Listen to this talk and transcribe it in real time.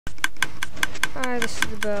Hi, this is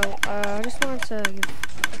the Bill. I just wanted to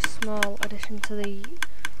give a small addition to the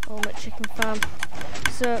Ultimate Chicken Farm.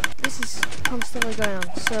 So this is constantly going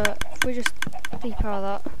on. So if we just depower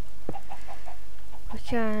that, we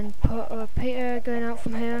can put a Peter going out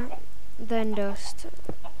from here, then dust,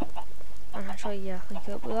 and actually yeah, I think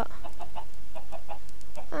it'll do that.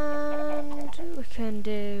 And we can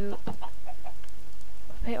do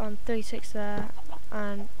a Peter on 36 there,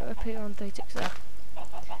 and a Peter on 36 there.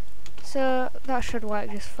 So that should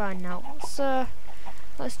work just fine now. So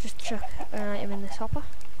let's just chuck an item in this hopper.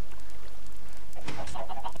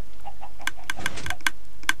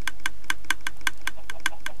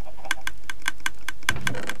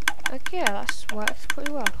 Okay, that's worked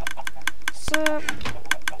pretty well. So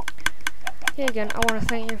here again, I want to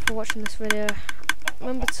thank you for watching this video.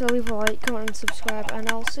 Remember to leave a like, comment and subscribe, and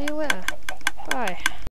I'll see you later. Bye.